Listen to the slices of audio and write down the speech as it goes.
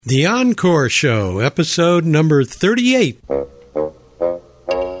The Encore Show, episode number 38.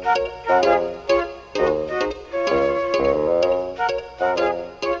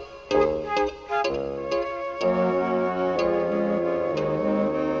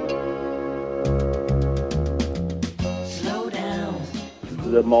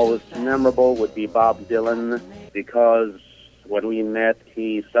 The most memorable would be Bob Dylan, because when we met,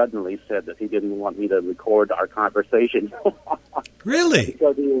 he suddenly said that he didn't want me to record our conversation. Really?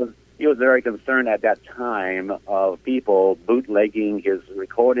 Because he was very concerned at that time of people bootlegging his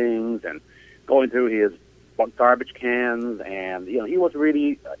recordings and going through his garbage cans, and he was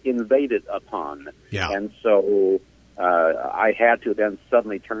really invaded upon. Yeah. And so I had to then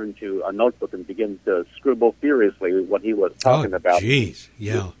suddenly turn to a notebook and begin to scribble furiously what he was talking about. Jeez,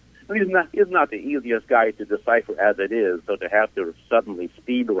 yeah. He's not the easiest guy to decipher as it is, so to have to suddenly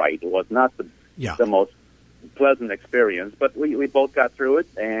speed write was not the most pleasant experience. But we both got through it,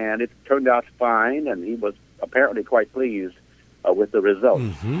 and it turned out fine, and he was apparently quite pleased with the result.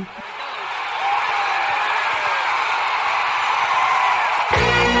 Mm-hmm.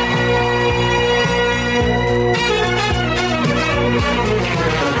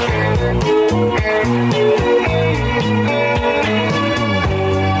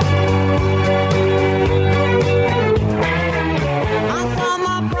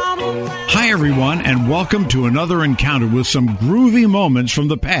 Hi, everyone, and welcome to another encounter with some groovy moments from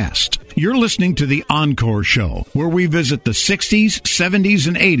the past. You're listening to The Encore Show, where we visit the 60s, 70s,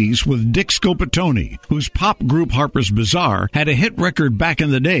 and 80s with Dick Scopatoni, whose pop group Harper's Bazaar had a hit record back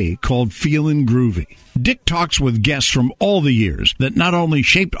in the day called Feelin' Groovy. Dick talks with guests from all the years that not only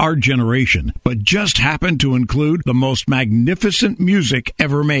shaped our generation, but just happened to include the most magnificent music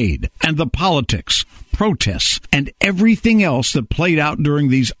ever made, and the politics, protests, and everything else that played out during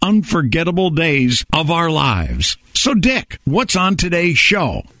these unforgettable days of our lives. So, Dick, what's on today's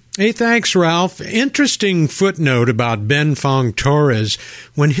show? Hey, thanks, Ralph. Interesting footnote about Ben Fong-Torres.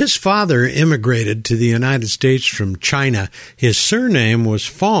 When his father immigrated to the United States from China, his surname was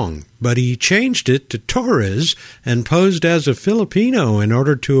Fong, but he changed it to Torres and posed as a Filipino in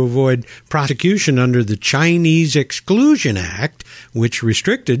order to avoid prosecution under the Chinese Exclusion Act, which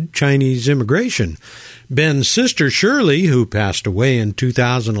restricted Chinese immigration. Ben's sister Shirley, who passed away in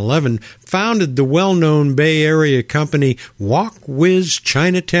 2011, founded the well-known Bay Area company Walk Whiz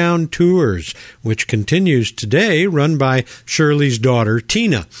Chinatown Tours, which continues today, run by Shirley's daughter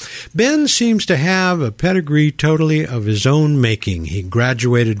Tina. Ben seems to have a pedigree totally of his own making. He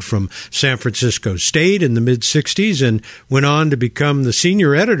graduated from San Francisco State in the mid-'60s and went on to become the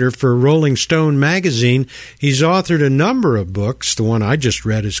senior editor for Rolling Stone magazine. He's authored a number of books. The one I just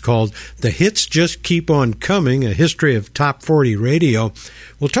read is called The Hits Just Keep On Coming, a history of top 40 radio.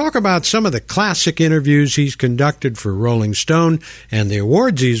 We'll talk about some of the classic interviews he's conducted for Rolling Stone and the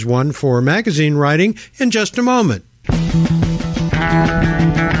awards he's won for magazine writing in just a moment.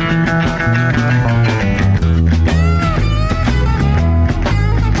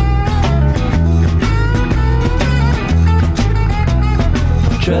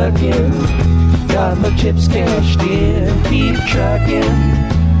 Trucking, got my chips cashed in, keep trucking.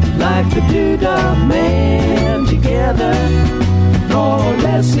 Like the Doodah Man, together, more or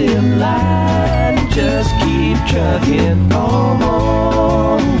less in line. Just keep trucking on.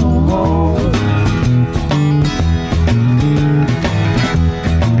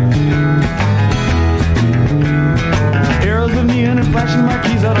 Arrows of neon and flashing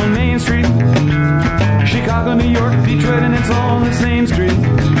marquees out on Main Street. Chicago, New York, Detroit, and it's all on the same street.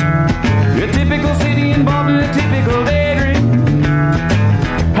 A typical city involved in a typical daydream.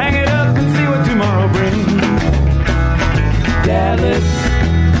 Hang it up and see what tomorrow brings. Dallas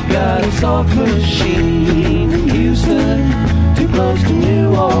got a soft machine. Houston, too close to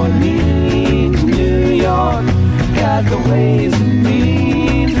New Orleans. New York got the ways and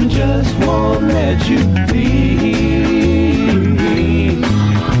means and just won't let you be.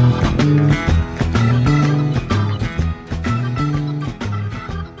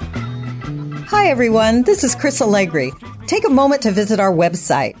 Hi, everyone. This is Chris Allegri. Take a moment to visit our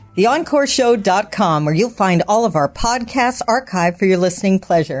website, theencoreshow.com, where you'll find all of our podcasts archived for your listening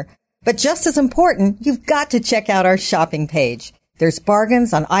pleasure. But just as important, you've got to check out our shopping page. There's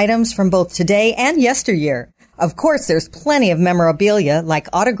bargains on items from both today and yesteryear. Of course, there's plenty of memorabilia like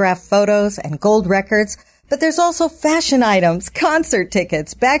autographed photos and gold records, but there's also fashion items, concert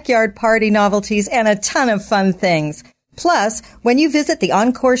tickets, backyard party novelties, and a ton of fun things. Plus, when you visit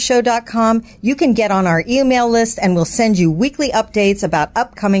theencoreshow.com, you can get on our email list and we'll send you weekly updates about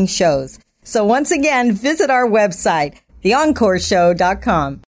upcoming shows. So once again, visit our website,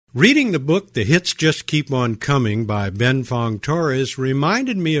 theencoreshow.com. Reading the book The Hits Just Keep On Coming by Ben Fong-Torres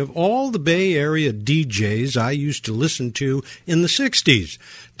reminded me of all the Bay Area DJs I used to listen to in the 60s.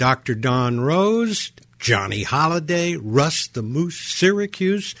 Dr. Don Rose, Johnny Holiday, Russ the Moose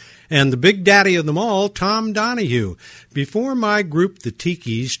Syracuse, and the big daddy of them all, Tom Donahue. Before my group, the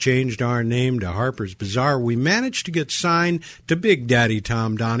Tikis, changed our name to Harper's Bazaar, we managed to get signed to Big Daddy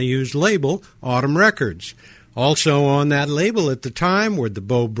Tom Donahue's label, Autumn Records. Also on that label at the time were the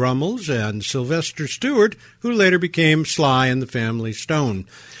Beau Brummels and Sylvester Stewart, who later became Sly and the Family Stone.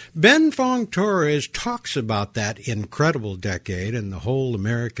 Ben Fong-Torres talks about that incredible decade and the whole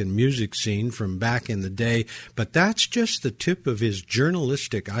American music scene from back in the day, but that's just the tip of his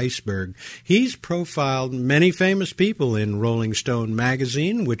journalistic iceberg. He's profiled many famous people in Rolling Stone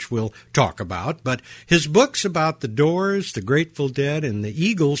magazine, which we'll talk about, but his books about the Doors, the Grateful Dead, and the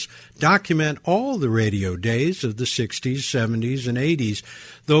Eagles document all the radio days of the 60s, 70s, and 80s.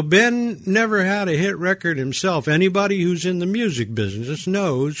 Though Ben never had a hit record himself, anybody who's in the music business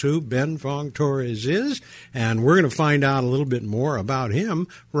knows who Ben Fong-Torres is, and we're going to find out a little bit more about him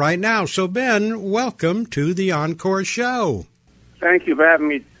right now. So, Ben, welcome to the Encore Show. Thank you for having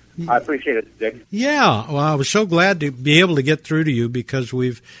me. I appreciate it, Dick. Yeah, well, I was so glad to be able to get through to you because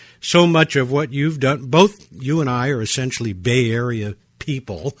so much of what you've done, both you and I are essentially Bay Area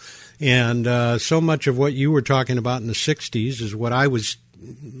people, and so much of what you were talking about in the 60s is what I was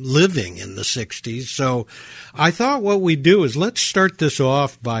living in the 60s. So I thought what we'd do is let's start this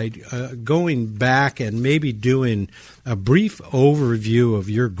off by going back and maybe doing a brief overview of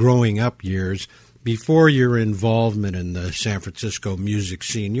your growing up years before your involvement in the San Francisco music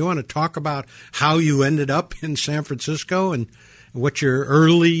scene. You want to talk about how you ended up in San Francisco and what your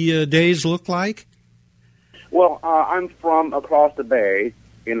early days look like? Well, I'm from across the bay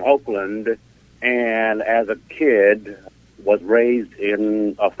in Oakland, and as a kid was raised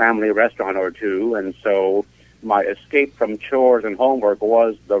in a family restaurant or two, and so my escape from chores and homework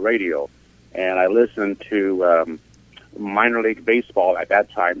was the radio. And I listened to minor league baseball at that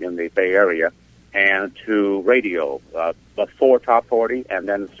time in the Bay Area and to radio, before Top 40, and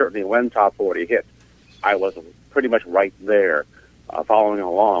then certainly when Top 40 hit. I was pretty much right there, following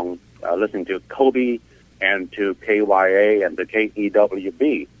along, listening to Kobe and to KYA and to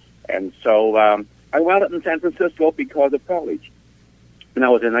KEWB. And so I wound up in San Francisco because of college. And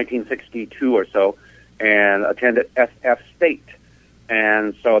that was in 1962 or so, and attended SF State.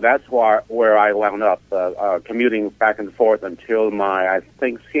 And so that's where I wound up, commuting back and forth until my, I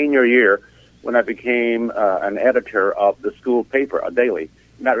think, senior year, when I became an editor of the school paper, a daily.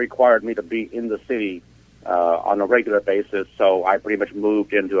 And that required me to be in the city on a regular basis, so I pretty much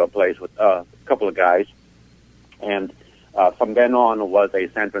moved into a place with a couple of guys. And from then on was a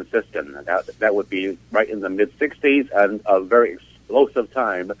San Franciscan. That would be right in the mid-'60s and a very explosive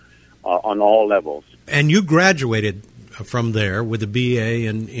time on all levels. And you graduated from there with a BA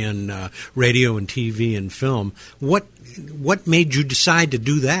in radio and TV and film. What made you decide to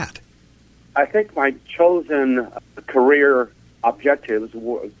do that? I think my chosen career objectives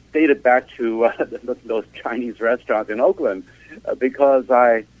dated back to those Chinese restaurants in Oakland, because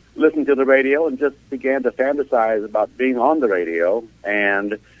I listened to the radio and just began to fantasize about being on the radio.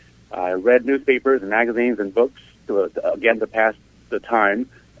 And I read newspapers and magazines and books to pass the time.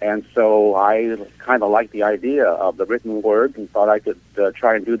 And so I kind of liked the idea of the written word and thought I could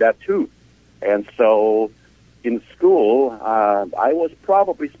try and do that too. And so in school, I was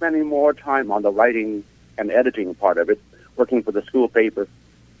probably spending more time on the writing and editing part of it, working for the school paper.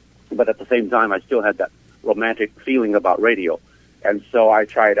 But at the same time, I still had that romantic feeling about radio. And so I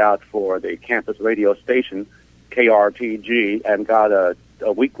tried out for the campus radio station, KRTG, and got a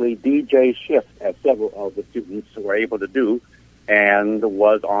weekly DJ shift, as several of the students were able to do, and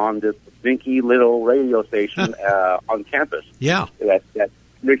was on this dinky little radio station on campus. Yeah. That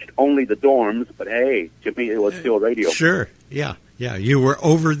reached only the dorms, but hey, to me it was still radio. Sure, yeah. You were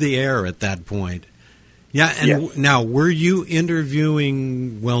over the air at that point. Yeah, and yes. Now, were you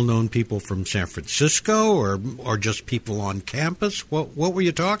interviewing well-known people from San Francisco or just people on campus? What were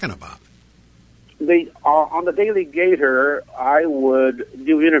you talking about? On the Daily Gator, I would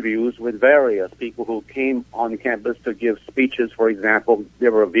do interviews with various people who came on campus to give speeches. For example,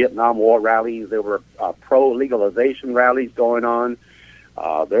 there were Vietnam War rallies, there were pro-legalization rallies going on.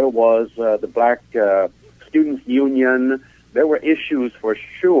 There was the Black Students Union. There were issues for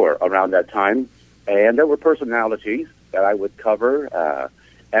sure around that time. And there were personalities that I would cover,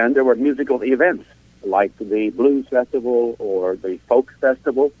 and there were musical events like the Blues Festival or the Folk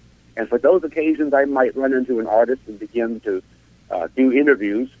Festival. And for those occasions, I might run into an artist and begin to do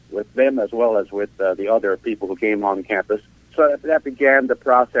interviews with them as well as with the other people who came on campus. So that began the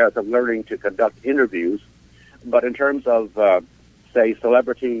process of learning to conduct interviews. But in terms of, say,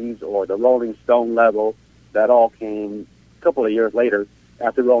 celebrities or the Rolling Stone level, that all came a couple of years later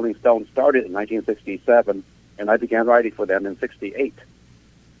after Rolling Stone started in 1967, and I began writing for them in 68.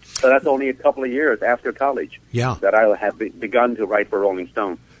 So that's only a couple of years after college that I have begun to write for Rolling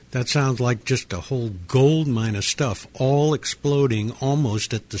Stone. That sounds like just a whole gold mine of stuff, all exploding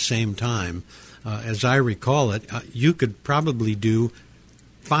almost at the same time. As I recall it, you could probably do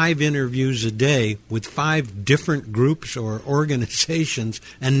 5 interviews a day with 5 different groups or organizations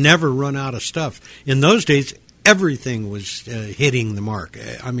and never run out of stuff. In those days, everything was hitting the mark.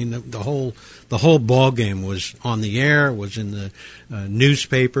 I mean, the whole ball game was on the air, was in the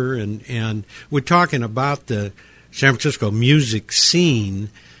newspaper, and we're talking about the San Francisco music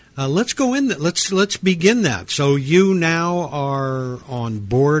scene. Let's go in. Let's begin that. So you now are on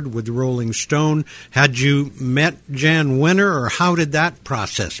board with Rolling Stone. Had you met Jan Wenner, or how did that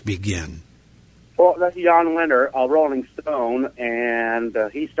process begin? Well, that's Jan Wenner of Rolling Stone, and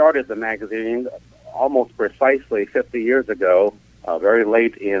he started the magazine almost precisely 50 years ago, very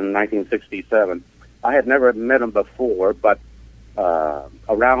late in 1967. I had never met him before, but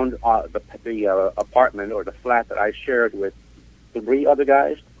around the apartment or the flat that I shared with 3 other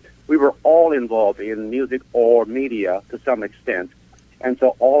guys, we were all involved in music or media to some extent. And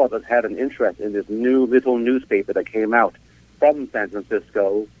so all of us had an interest in this new little newspaper that came out from San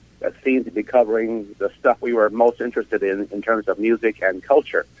Francisco that seemed to be covering the stuff we were most interested in terms of music and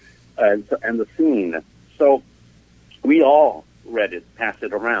culture and the scene. So we all read it, passed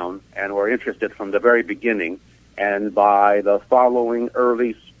it around, and were interested from the very beginning. And by the following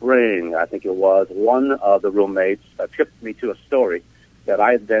early spring, I think it was, one of the roommates tipped me to a story that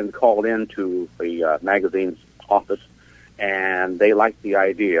I then called into the magazine's office, and they liked the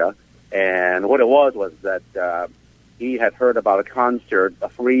idea. And what it was that he had heard about a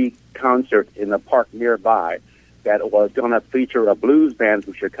free concert in the park nearby that was going to feature a blues band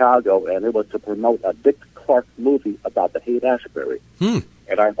from Chicago, and it was to promote a Dick Clark movie about the Haight-Ashbury.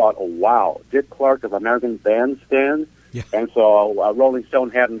 And I thought, oh, wow, Dick Clark of American Bandstand? Yeah. And so Rolling Stone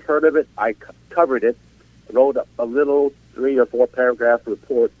hadn't heard of it. I covered it, wrote a little 3 or 4 paragraph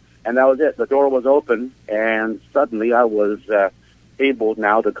report, and that was it. The door was open, and suddenly I was able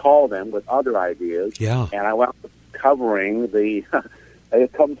now to call them with other ideas. Yeah. And I wound up covering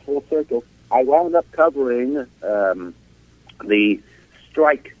it comes full circle. I wound up covering the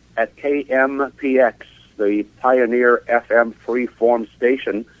strike at KMPX, the pioneer FM freeform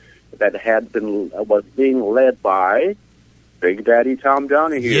station that was being led by Big Daddy Tom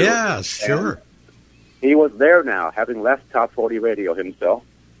Donahue. Yes, sure. And he was there now, having left Top 40 Radio himself.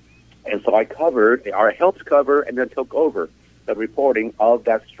 And so I helped cover and then took over the reporting of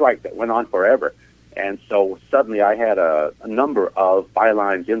that strike that went on forever. And so suddenly I had a number of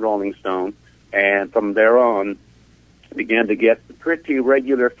bylines in Rolling Stone, and from there on began to get pretty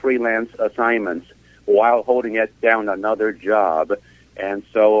regular freelance assignments while holding it down another job. And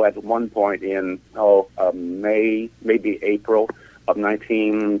so at one point in May, maybe April of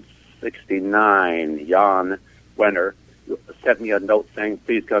 1969, Jan Wenner sent me a note saying,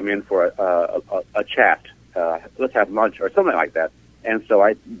 please come in for a chat. Let's have lunch or something like that. And so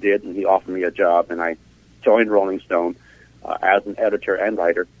I did, and he offered me a job, and I joined Rolling Stone as an editor and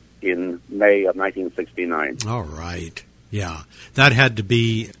writer in May of 1969. All right. Yeah, that had to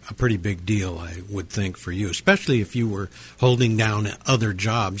be a pretty big deal, I would think, for you, especially if you were holding down other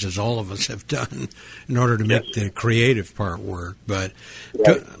jobs, as all of us have done, in order to make the creative part work. But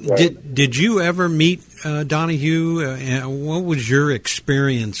did you ever meet Donahue? What was your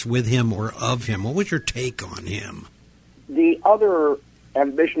experience with him or of him? What was your take on him? The other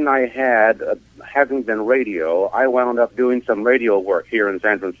ambition I had, having been radio, I wound up doing some radio work here in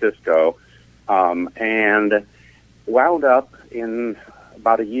San Francisco, and wound up in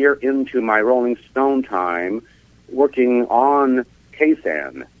about a year into my Rolling Stone time working on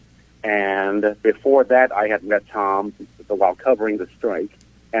KSAN. And before that, I had met Tom while covering the strike.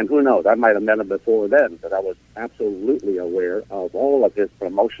 And who knows, I might have met him before then, but I was absolutely aware of all of his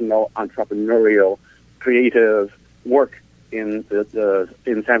promotional, entrepreneurial, creative work in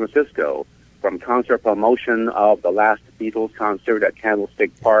San Francisco, from concert promotion of the last Beatles concert at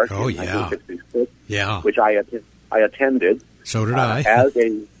Candlestick Park in 1966, which I attended. So did I.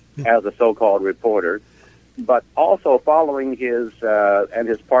 as a so-called reporter, but also following his and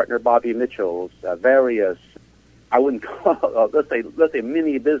his partner Bobby Mitchell's various, I wouldn't call let's say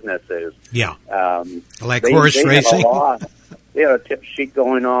mini businesses. Yeah. Like horse racing. They had a tip sheet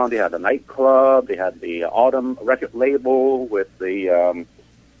going on. They had a nightclub. They had the Autumn record label with the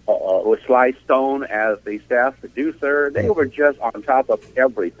with Sly Stone as the staff producer. They were just on top of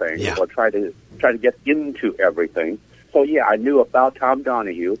everything, or try to get into everything. So yeah, I knew about Tom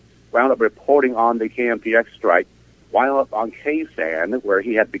Donahue. Wound up reporting on the KMPX strike. Wound up on KSAN, where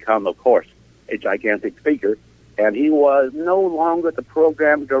he had become, of course, a gigantic figure. And he was no longer the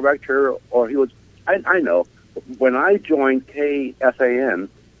program director, or he was. I know when I joined KSAN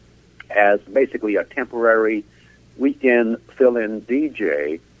as basically a temporary weekend fill-in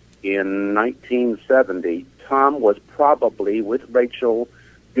DJ in 1970, Tom was probably with Rachel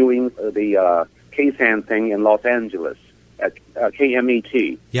doing the KSAN thing in Los Angeles at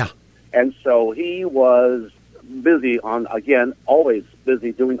KMET. Yeah. And so he was busy always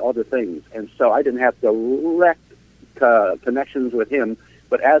busy doing other things. And so I didn't have direct connections with him.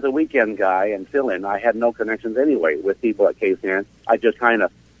 But as a weekend guy and fill-in, I had no connections anyway with people at KSAN. I just kind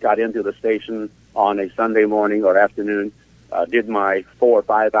of got into the station on a Sunday morning or afternoon, did my 4 or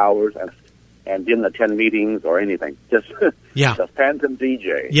 5 hours, and didn't attend meetings or anything. Just phantom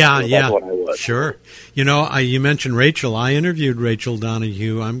DJ. That's what I was. Sure. You mentioned Rachel. I interviewed Rachel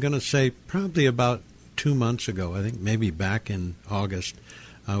Donahue, I'm going to say probably about 2 months ago. I think maybe back in August.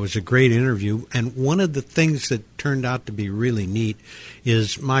 It was a great interview, and one of the things that turned out to be really neat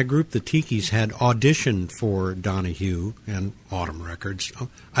is my group, the Tikis, had auditioned for Donahue and Autumn Records.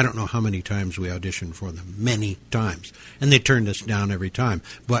 I don't know how many times we auditioned for them, many times, and they turned us down every time.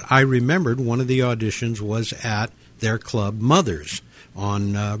 But I remembered one of the auditions was at their club, Mothers,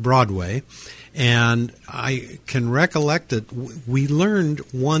 on Broadway, and I can recollect that we learned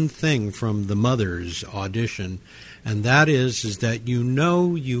one thing from the Mothers audition, and that is that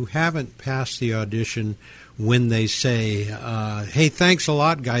you haven't passed the audition when they say, hey, thanks a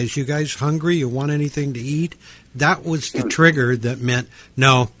lot, guys. You guys hungry? You want anything to eat? That was the trigger that meant,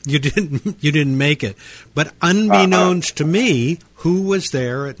 no, you didn't make it. But unbeknownst to me, who was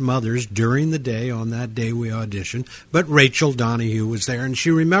there at Mother's during the day on that day we auditioned? But Rachel Donahue was there, and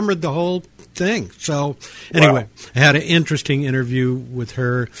she remembered the whole thing. So anyway, I had an interesting interview with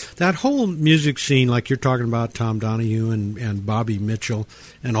her. That whole music scene, like you're talking about, Tom Donahue and Bobby Mitchell,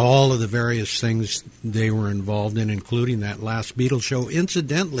 and all of the various things they were involved in, including that last Beatles show.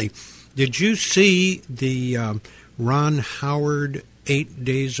 Incidentally, did you see the Ron Howard 8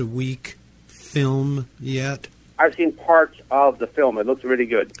 Days a Week film yet? I've seen parts of the film. It looks really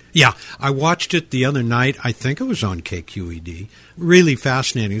good. Yeah, I watched it the other night. I think it was on KQED. Really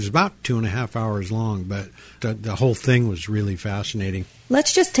fascinating. It was about 2.5 hours long, but the whole thing was really fascinating.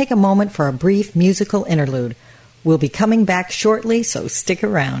 Let's just take a moment for a brief musical interlude. We'll be coming back shortly, so stick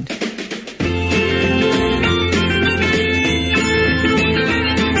around.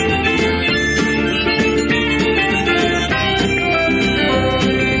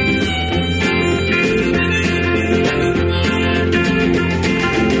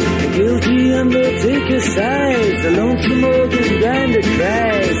 Sighs, the lonesome organ grinder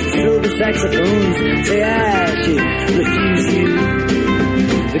cries, the silver saxophones say I should refuse you.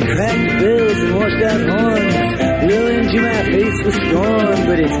 The cracked bells and washed out horns blow into my face with scorn,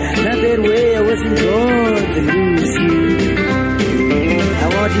 but it's not that way. I wasn't born to lose you. I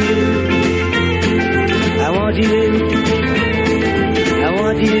want you, I want you, I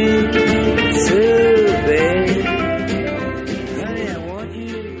want you so bad.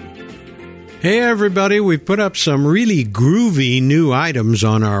 Hey everybody, we've put up some really groovy new items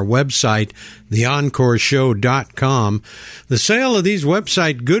on our website, theencoreshow.com. The sale of these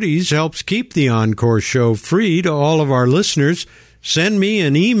website goodies helps keep the Encore Show free to all of our listeners. Send me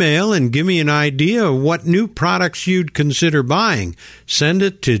an email and give me an idea of what new products you'd consider buying. Send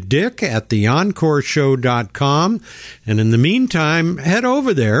it to Dick at theencoreshow.com. And in the meantime, head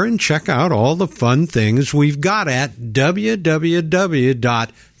over there and check out all the fun things we've got at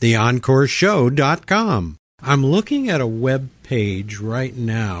www.theencoreshow.com. I'm looking at a web page right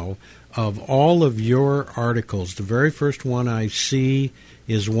now of all of your articles. The very first one I see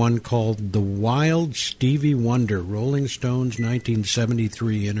is one called The Wild Stevie Wonder, Rolling Stone's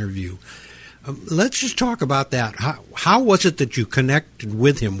 1973 interview. Let's just talk about that. How was it that you connected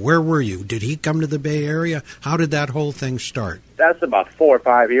with him? Where were you? Did he come to the Bay Area? How did that whole thing start? That's about 4 or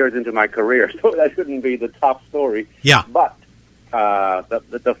 5 years into my career, so that shouldn't be the top story. Yeah. But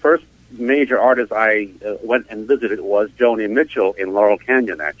the first major artist I went and visited was Joni Mitchell in Laurel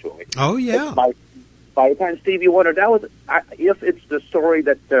Canyon, actually. Oh, yeah. By the time Stevie Wonder, that was, if it's the story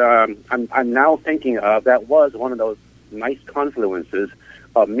that I'm now thinking of, that was one of those nice confluences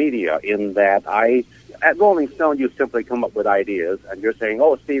of media in that at Rolling Stone, you simply come up with ideas, and you're saying,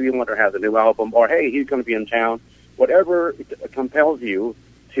 oh, Stevie Wonder has a new album, or hey, he's going to be in town. Whatever compels you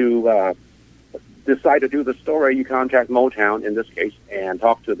to decide to do the story, you contact Motown, in this case, and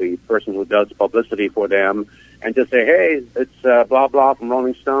talk to the person who does publicity for them, and just say, hey, it's blah, blah from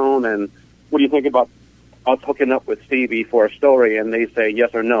Rolling Stone, and what do you think about us hooking up with Stevie for a story? And they say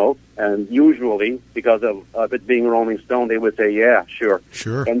yes or no. And usually, because of it being Rolling Stone, they would say, yeah, sure.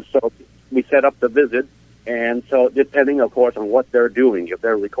 Sure. And so we set up the visit. And so depending, of course, on what they're doing, if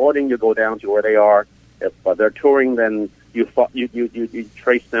they're recording, you go down to where they are. If they're touring, then you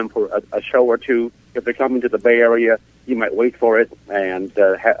trace them for a show or two. If they're coming to the Bay Area, you might wait for it and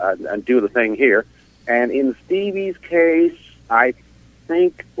do the thing here. And in Stevie's case, I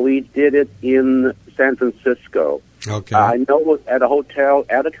think we did it in San Francisco. Okay. I know it was at a hotel,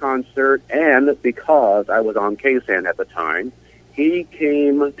 at a concert, and because I was on KSAN at the time, he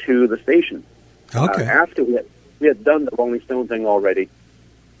came to the station. Okay. After we had done the Rolling Stone thing already,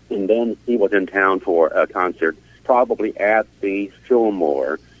 and then he was in town for a concert, probably at the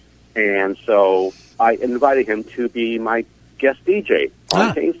Fillmore, and so I invited him to be my guest DJ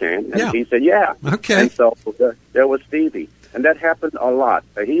on KSAN, and he said, yeah. Okay. And so there was Stevie. And that happened a lot.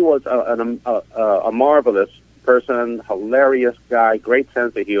 He was a marvelous person, hilarious guy, great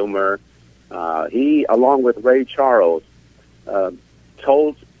sense of humor. He, along with Ray Charles, kind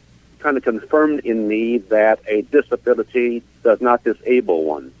of confirmed in me that a disability does not disable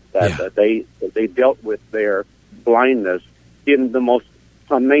one. That they dealt with their blindness in the most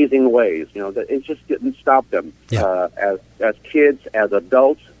amazing ways. You know, that it just didn't stop them as kids, as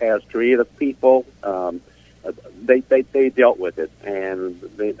adults, as creative people. They dealt with it and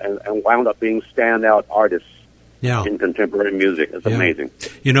wound up being standout artists in contemporary music. It's amazing.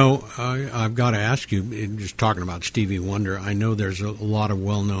 You know, I've got to ask you, just talking about Stevie Wonder, I know there's a lot of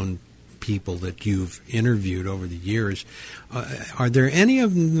well-known people that you've interviewed over the years. Are there any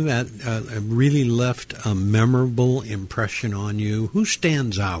of them that really left a memorable impression on you? Who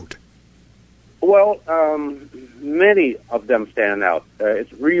stands out? Well, many of them stand out.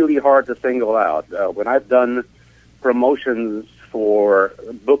 It's really hard to single out. When I've done promotions for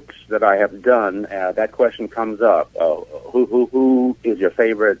books that I have done, that question comes up. Who is your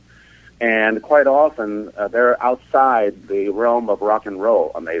favorite? And quite often, they're outside the realm of rock and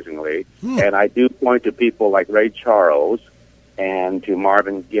roll, amazingly. And I do point to people like Ray Charles and to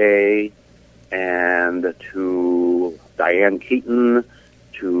Marvin Gaye and to Diane Keaton,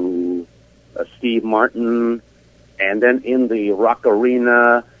 to Steve Martin, and then in the rock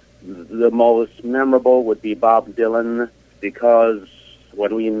arena, the most memorable would be Bob Dylan, because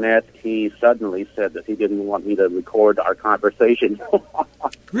when we met, he suddenly said that he didn't want me to record our conversation.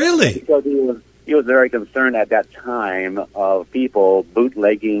 Really? Because he was very concerned at that time of people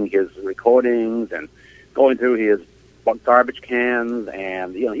bootlegging his recordings and going through his garbage cans,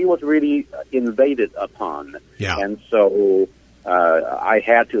 and he was really invaded upon. Yeah. And so I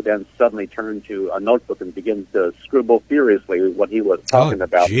had to then suddenly turn to a notebook and begin to scribble furiously what he was talking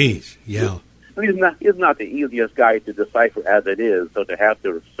about. Jeez, yeah. He's not the easiest guy to decipher as it is, so to have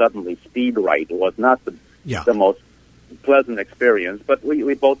to suddenly speed write was not the most pleasant experience. But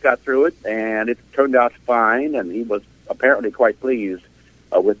we both got through it, and it turned out fine, and he was apparently quite pleased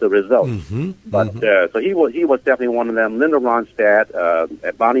with the results. So he was definitely one of them. Linda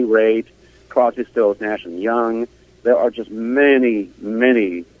Ronstadt, Bonnie Raitt, Crosby, Stills, Nash and Young. There are just many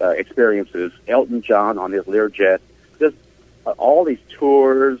experiences. Elton John on his Learjet. Just all these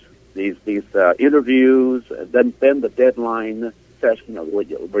tours, these interviews, then the deadline session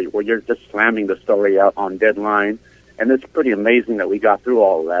where you're just slamming the story out on deadline. And it's pretty amazing that we got through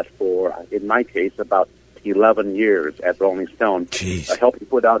all of that for, in my case, about 11 years at Rolling Stone. Jeez. Helping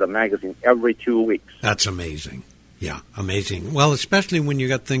put out a magazine every 2 weeks. That's amazing. Yeah, amazing. Well, especially when you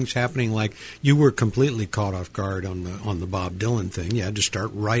got things happening like you were completely caught off guard on the Bob Dylan thing. You had to start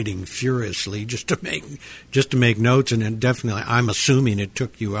writing furiously just to make notes, and definitely, I'm assuming it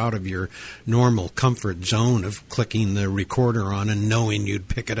took you out of your normal comfort zone of clicking the recorder on and knowing you'd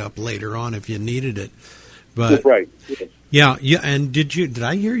pick it up later on if you needed it. But that's right. Yeah. And did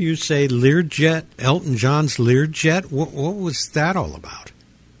I hear you say Learjet, Elton John's Learjet? What was that all about?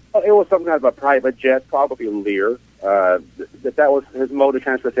 Well, it was some kind of a private jet, probably Lear. That was his mode of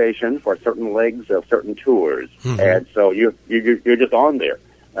transportation for certain legs of certain tours, and so you're just on there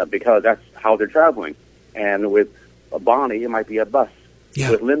because that's how they're traveling. And with Bonnie, it might be a bus.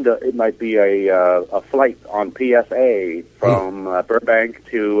 Yeah. With Linda, it might be a flight on PSA from Burbank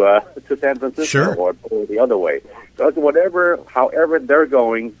to San Francisco, or the other way. So it's however they're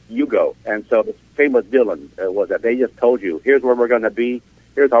going, you go. And so the same with Dylan was that they just told you, here's where we're going to be,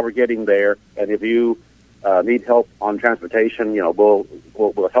 here's how we're getting there, and if you need help on transportation,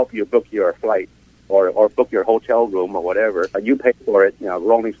 we'll help you book your flight or book your hotel room or whatever. You pay for it.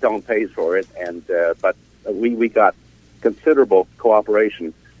 Rolling Stone pays for it, and but we got considerable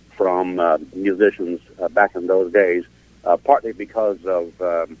cooperation from musicians back in those days, partly because of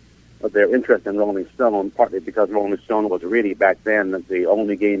their interest in Rolling Stone, partly because Rolling Stone was really back then the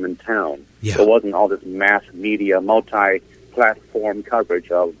only game in town. Yeah. There wasn't all this mass media, multi-platform coverage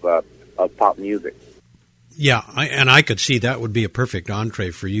of pop music. Yeah, I could see that would be a perfect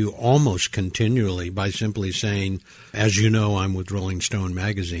entree for you almost continually by simply saying, as you know, I'm with Rolling Stone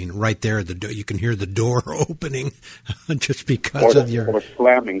magazine. Right there, you can hear the door opening just because of your... Or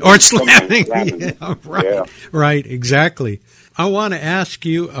slamming. Or slamming. Yeah, right, yeah. Right, exactly. I want to ask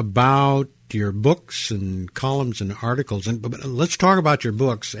you about your books and columns and articles. But let's talk about your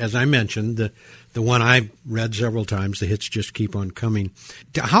books. As I mentioned, the one I've read several times, The Hits Just Keep On Coming.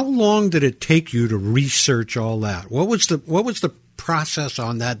 How long did it take you to research all that? What was the process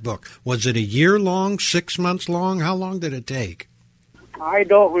on that book? Was it a year long, 6 months long? How long did it take? I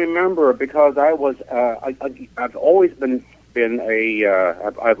don't remember because I was I've always been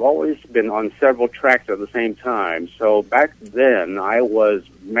I've always been on several tracks at the same time. So back then, I was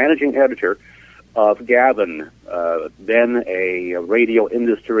managing editor of Gavin, then a radio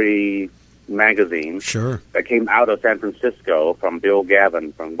industry magazine. Sure. That came out of San Francisco from Bill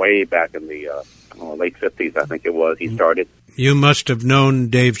Gavin from way back in the late 50s, I think it was. He started. You must have known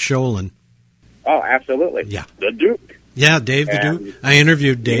Dave Sholin. Oh, absolutely. Yeah. The Duke. Yeah, Dave the Duke. I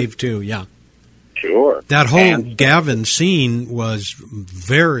interviewed Dave, too, yeah. Sure. That whole Gavin scene was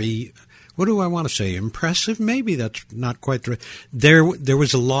very, what do I want to say, impressive? Maybe that's not quite the right. There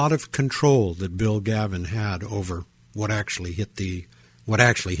was a lot of control that Bill Gavin had over what actually hit the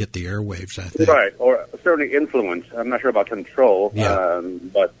airwaves, I think. Right, or certainly influence. I'm not sure about control,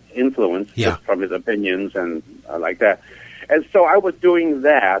 but influence just from his opinions and like that. And so I was doing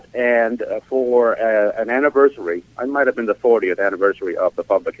that, and for an anniversary, I might have been the 40th anniversary of the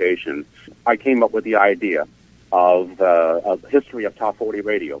publication, I came up with the idea of a history of Top 40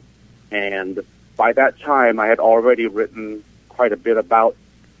 radio. And by that time, I had already written quite a bit about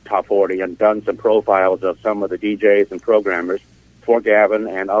Top 40 and done some profiles of some of the DJs and programmers for Gavin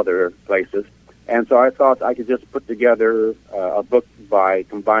and other places. And so I thought I could just put together a book by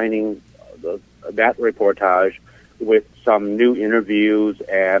combining that reportage with some new interviews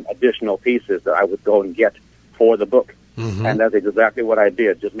and additional pieces that I would go and get for the book. Mm-hmm. And that's exactly what I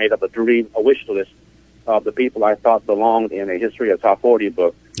did. Just made up a wish list of the people I thought belonged in a History of Top 40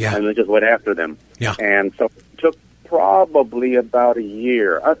 book, and then just went after them. Yeah. And so it took probably about a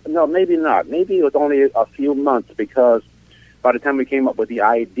year. No, maybe not. Maybe it was only a few months, because by the time we came up with the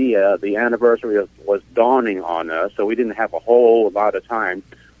idea, the anniversary was dawning on us, so we didn't have a whole lot of time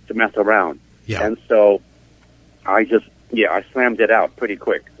to mess around. Yeah. And so I slammed it out pretty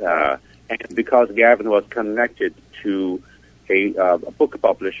quick. And because Gavin was connected to a book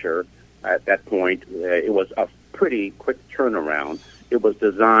publisher at that point, it was a pretty quick turnaround. It was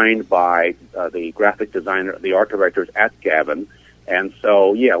designed by the graphic designer, the art directors at Gavin. And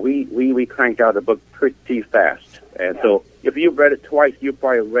so, we cranked out a book pretty fast. And so if you've read it twice, you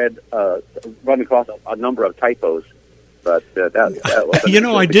probably run across a number of typos. But that was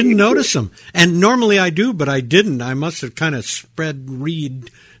I didn't notice them. And normally I do, but I didn't. I must have kind of read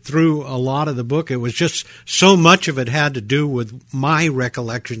through a lot of the book. It was just so much of it had to do with my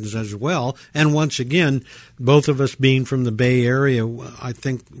recollections as well. And once again, both of us being from the Bay Area, I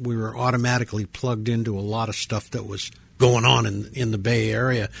think we were automatically plugged into a lot of stuff that was going on in the Bay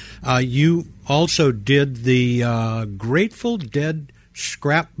Area. You also did the Grateful Dead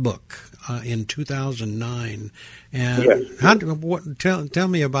scrapbook in 2009. And yes. Tell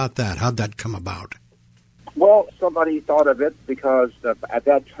me about that. How'd that come about? Well, somebody thought of it because at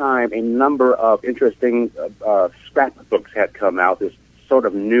that time a number of interesting scrapbooks had come out, this sort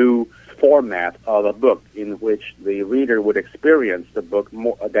of new format of a book in which the reader would experience the book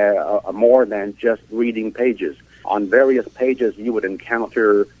more than just reading pages. On various pages, you would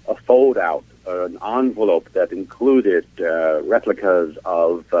encounter a fold-out, an envelope that included replicas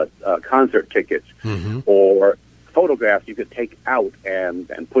of concert tickets, mm-hmm. or photographs you could take out and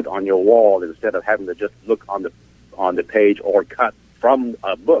put on your wall instead of having to just look on the page or cut from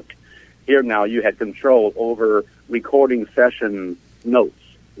a book. Here now you had control over recording session notes,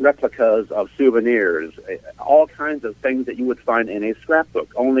 replicas of souvenirs, all kinds of things that you would find in a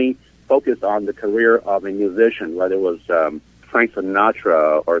scrapbook, only focused on the career of a musician, whether it was Frank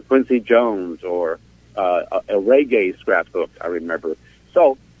Sinatra or Quincy Jones or a reggae scrapbook, I remember.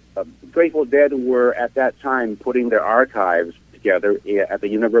 So Grateful Dead were at that time putting their archives together at the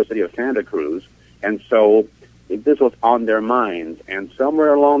University of Santa Cruz, and so this was on their minds. And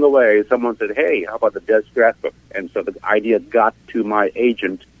somewhere along the way, someone said, hey, how about the Dead Scrapbook? And so the idea got to my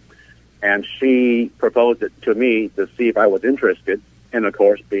agent, and she proposed it to me to see if I was interested. And, of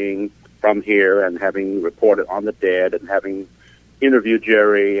course, being from here and having reported on the dead and having interviewed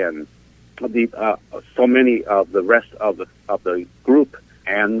Jerry and so many of the rest of the group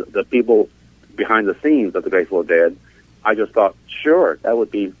and the people behind the scenes of the Grateful Dead, I just thought, sure, that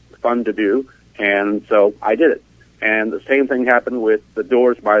would be fun to do. And so I did it. And the same thing happened with The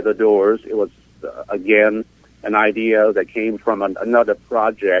Doors by the Doors. It was, again, an idea that came from another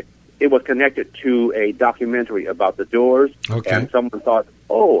project. It was connected to a documentary about the Doors. Okay. And someone thought,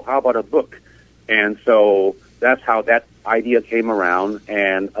 oh, how about a book? And so that's how that idea came around.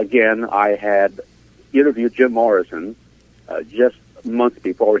 And again, I had interviewed Jim Morrison just months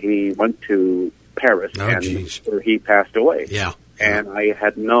before he went to Paris where he passed away. Yeah. And I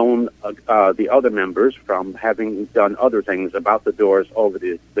had known the other members from having done other things about the Doors over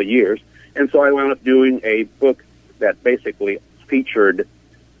the years. And so I wound up doing a book that basically featured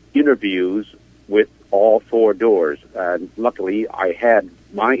interviews with all four Doors. And luckily, I had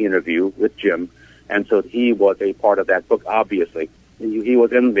my interview with Jim, and so he was a part of that book, obviously. He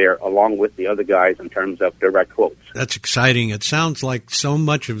was in there along with the other guys in terms of direct quotes. That's exciting. It sounds like so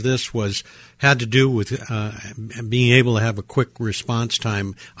much of this had to do with being able to have a quick response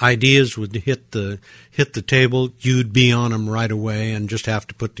time. Ideas would hit the table. You'd be on them right away and just have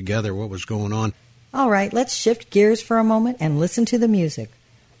to put together what was going on. All right, let's shift gears for a moment and listen to the music.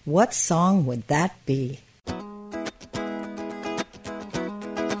 What song would that be?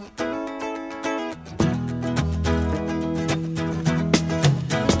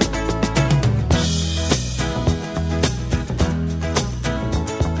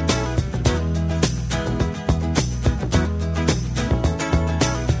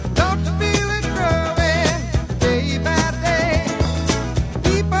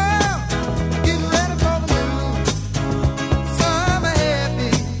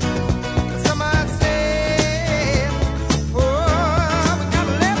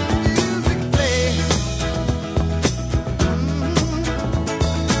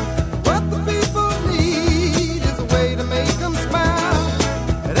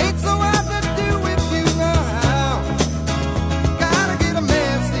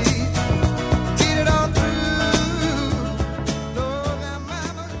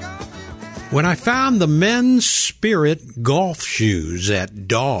 When I found the Men's Spirit golf shoes at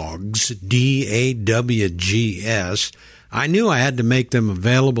Dawgs, D-A-W-G-S, I knew I had to make them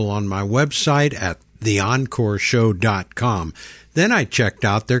available on my website at theencoreshow.com. Then I checked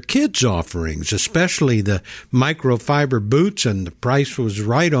out their kids' offerings, especially the microfiber boots, and the price was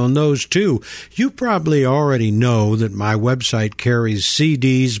right on those too. You probably already know that my website carries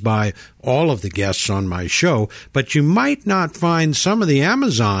CDs by all of the guests on my show, but you might not find some of the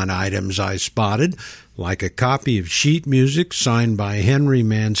Amazon items I spotted, like a copy of sheet music signed by Henry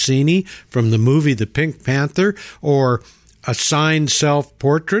Mancini from the movie The Pink Panther, or a signed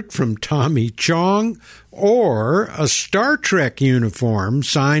self-portrait from Tommy Chong, or a Star Trek uniform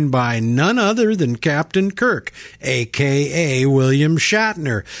signed by none other than Captain Kirk, a.k.a. William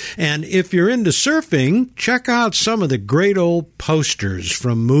Shatner. And if you're into surfing, check out some of the great old posters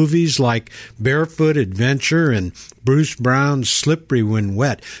from movies like Barefoot Adventure and Bruce Brown's Slippery When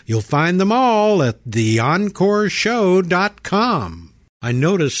Wet. You'll find them all at theencoreshow.com. I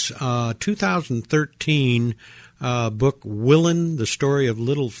notice 2013 book Willin', The Story of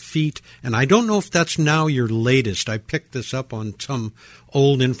Little Feet, and I don't know if that's now your latest. I picked this up on some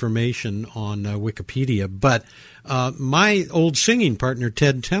old information on Wikipedia, but my old singing partner,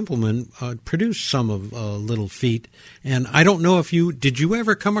 Ted Templeman, produced some of Little Feet, and I don't know if did you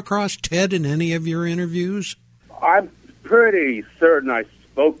ever come across Ted in any of your interviews? I'm pretty certain I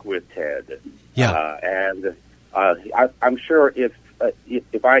spoke with Ted. Yeah. And I'm sure if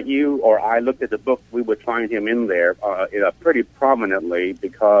you or I looked at the book, we would find him in there pretty prominently,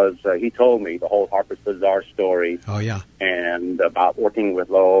 because he told me the whole Harper's Bazaar story. Oh, yeah. And about working with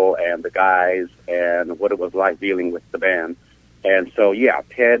Lowell and the guys and what it was like dealing with the band. And so, yeah,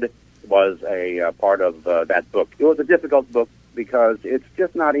 Ted was a part of that book. It was a difficult book because it's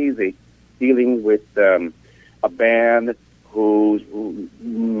just not easy dealing with a band whose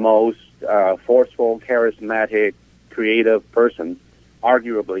most forceful, charismatic, creative person,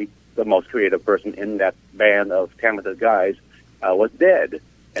 arguably the most creative person in that band of talented guys, was dead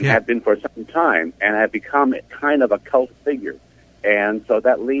and had been for some time and had become kind of a cult figure. And so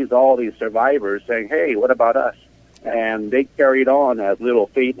that leaves all these survivors saying, hey, what about us? And they carried on as Little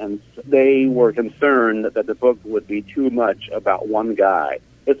Feet, and they were concerned that the book would be too much about one guy.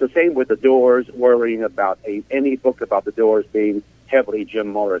 It's the same with the Doors, worrying about any book about the Doors being heavily Jim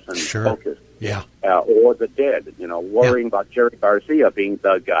Morrison focused. Yeah. Or the Dead, worrying about Jerry Garcia being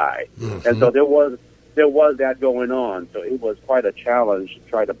the guy. Mm-hmm. And so there was that going on. So it was quite a challenge to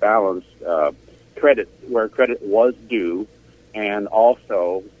try to balance credit where credit was due, and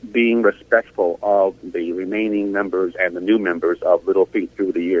also being respectful of the remaining members and the new members of Little Feat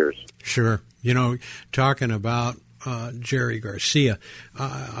through the years. Sure. Talking about Jerry Garcia,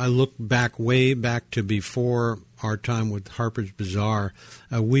 I look way back to before our time with Harper's Bazaar.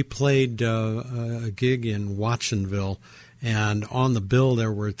 We played a gig in Watsonville, and on the bill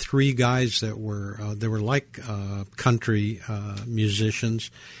there were three guys that were like country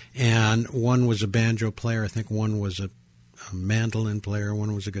musicians, and one was a banjo player. I think one was a mandolin player,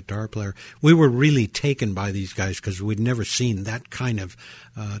 one was a guitar player. We were really taken by these guys because we'd never seen that kind of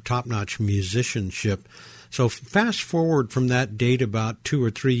top-notch musicianship. So fast forward from that date about 2 or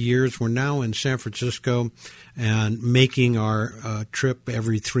 3 years, we're now in San Francisco and making our trip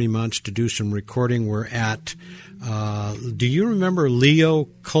every 3 months to do some recording. We're at, do you remember Leo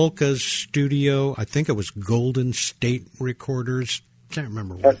Kulka's studio? I think it was Golden State Recorders. Can't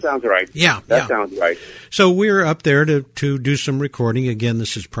remember. That sounds right. Yeah. That sounds right. So we're up there to do some recording. Again,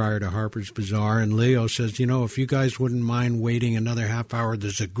 this is prior to Harper's Bazaar. And Leo says, if you guys wouldn't mind waiting another half hour,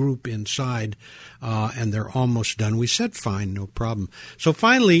 there's a group inside, and they're almost done. We said, fine, no problem. So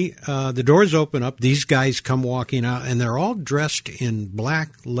finally, the doors open up. These guys come walking out, and they're all dressed in black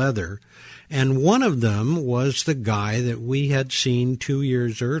leather. And one of them was the guy that we had seen 2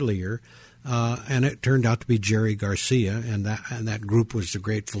 years earlier. And it turned out to be Jerry Garcia, and that group was the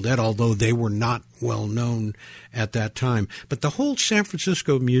Grateful Dead, although they were not well known at that time. But the whole San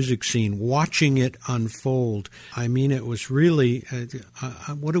Francisco music scene, watching it unfold, I mean, it was really,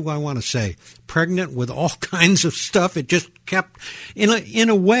 what do I want to say, pregnant with all kinds of stuff. It just kept, in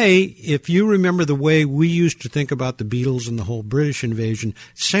a way, if you remember the way we used to think about the Beatles and the whole British invasion,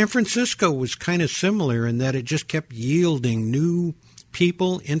 San Francisco was kind of similar in that it just kept yielding new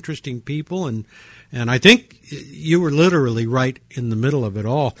people, interesting people, and I think you were literally right in the middle of it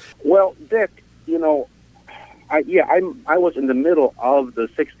all. Well, Dick, I was in the middle of the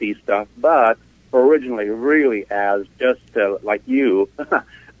 60s stuff, but originally really as just like you,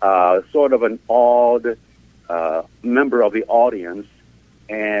 sort of an odd member of the audience.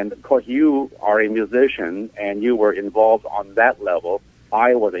 And of course, you are a musician, and you were involved on that level.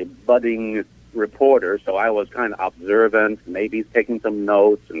 I was a budding reporter, so I was kind of observant, maybe taking some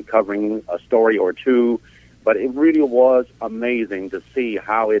notes and covering a story or two, but it really was amazing to see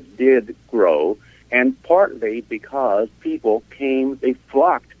how it did grow, and partly because people they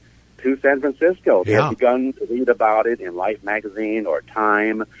flocked to San Francisco. They had begun to read about it in Life magazine or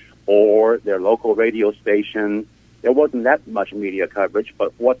Time or their local radio station. There wasn't that much media coverage,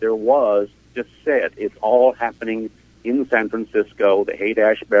 but what there was just said, it's all happening in San Francisco, the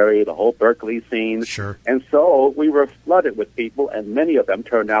Haight-Ashbury, the whole Berkeley scene. Sure. And so we were flooded with people, and many of them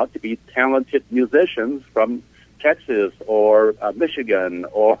turned out to be talented musicians from Texas or Michigan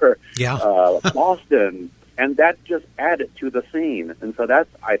or Boston. And that just added to the scene. And so that's,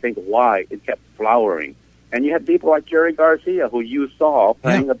 I think, why it kept flowering. And you had people like Jerry Garcia, who you saw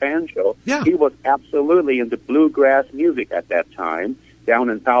playing the banjo. Yeah. He was absolutely into bluegrass music at that time,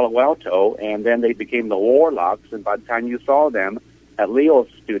 down in Palo Alto, and then they became the Warlocks, and by the time you saw them at Leo's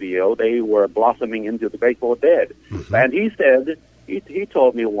studio, they were blossoming into the Grateful Dead. Mm-hmm. And he said, he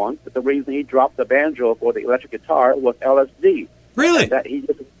told me once that the reason he dropped the banjo for the electric guitar was LSD. Really? That he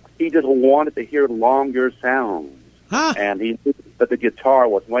just wanted to hear longer sounds. Huh. And he knew that the guitar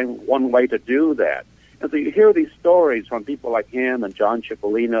was one way to do that. And so you hear these stories from people like him and John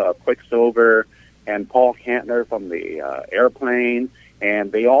Cipollina of Quicksilver and Paul Kantner from the Airplane,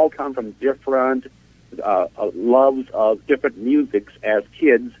 and they all come from different loves of different musics as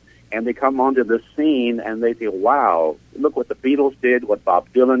kids, and they come onto the scene and they say, wow, look what the Beatles did, what Bob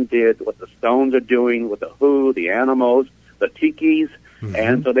Dylan did, what the Stones are doing, with the Who, the Animals, the Tikis,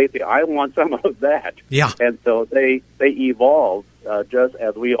 and so they say, I want some of that. Yeah. And so they evolved just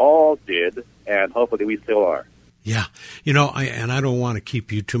as we all did, and hopefully we still are. Yeah. I don't want to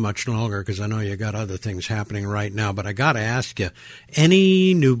keep you too much longer because I know you got other things happening right now, but I got to ask you,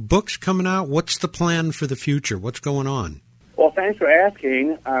 any new books coming out? What's the plan for the future? What's going on? Well, thanks for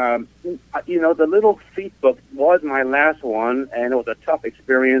asking. The Little Feat book was my last one, and it was a tough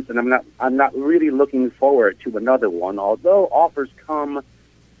experience, and I'm not really looking forward to another one, although offers come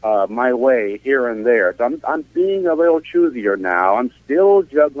my way here and there. So I'm being a little choosier now. I'm still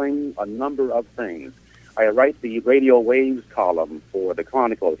juggling a number of things. I write the Radio Waves column for the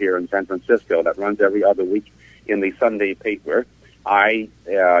Chronicle here in San Francisco that runs every other week in the Sunday paper. I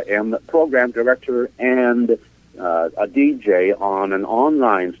am the program director and a DJ on an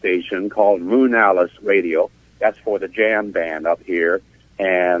online station called Moon Alice Radio. That's for the jam band up here,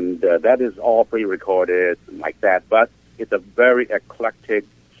 and that is all pre-recorded like that. But it's a very eclectic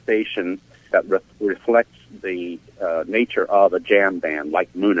station that reflects the nature of a jam band,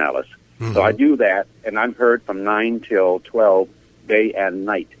 like Moon Alice. Mm-hmm. So I do that, and I'm heard from 9 till 12, day and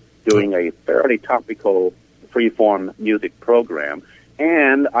night, doing a fairly topical freeform music program.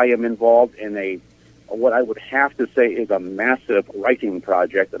 And I am involved in what I would have to say is a massive writing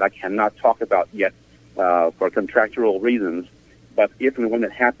project that I cannot talk about yet for contractual reasons. But if and when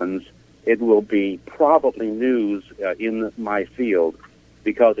it happens, it will be probably news in my field,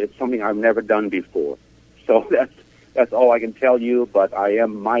 because it's something I've never done before. So that's all I can tell you, but I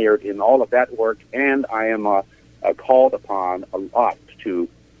am mired in all of that work, and I am called upon a lot to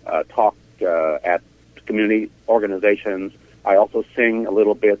talk at community organizations. I also sing a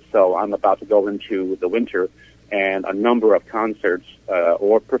little bit, so I'm about to go into the winter and a number of concerts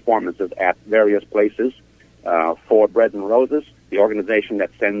or performances at various places for Bread and Roses, the organization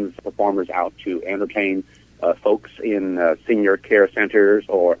that sends performers out to entertain folks in senior care centers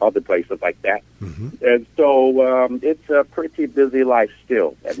or other places like that. Mm-hmm. And so it's a pretty busy life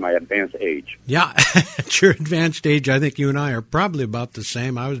still at my advanced age. Yeah, at your advanced age, I think you and I are probably about the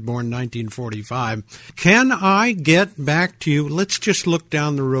same. I was born in 1945. Can I get back to you? Let's just look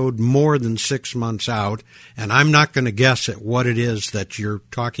down the road more than 6 months out, and I'm not going to guess at what it is that you're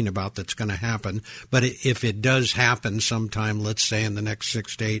talking about that's going to happen. But if it does happen sometime, let's say in the next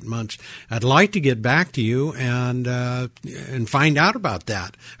 6 to 8 months, I'd like to get back to you and find out about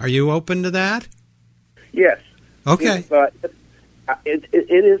that. Are you open to that? Yes. Okay. It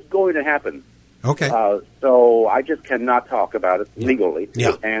is going to happen. Okay. So I just cannot talk about it legally.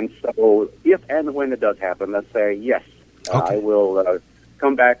 Yeah. And so if and when it does happen, let's say yes, okay. I will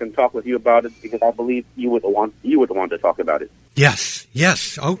come back and talk with you about it, because I believe you would want to talk about it. Yes.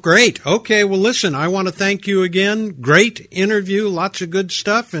 Oh, great. Okay, well, listen, I want to thank you again. Great interview, lots of good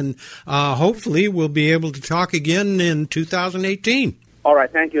stuff, and hopefully we'll be able to talk again in 2018. All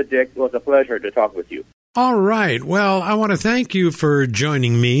right, thank you, Dick. It was a pleasure to talk with you. All right. Well, I want to thank you for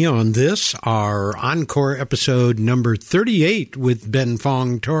joining me on this, our Encore episode number 38 with Ben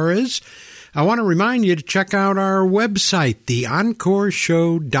Fong-Torres. I want to remind you to check out our website,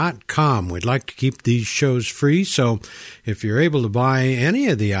 theencoreshow.com. We'd like to keep these shows free, so if you're able to buy any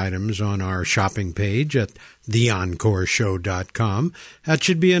of the items on our shopping page at theencoreshow.com, that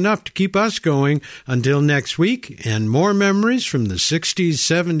should be enough to keep us going until next week, and more memories from the 60s,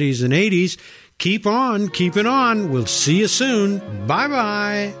 70s, and 80s. Keep on keeping on. We'll see you soon.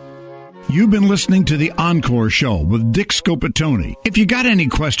 Bye-bye. You've been listening to The Encore Show with Dick Scopatoni. If you got any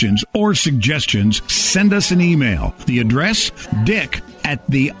questions or suggestions, send us an email. The address,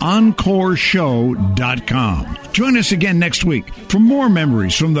 dick@theencoreshow.com. Join us again next week for more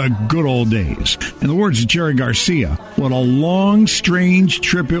memories from the good old days. In the words of Jerry Garcia, what a long, strange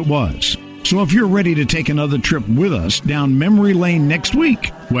trip it was. So if you're ready to take another trip with us down memory lane next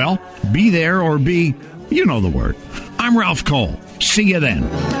week, well, be there or be, you know the word. I'm Ralph Cole. See you then.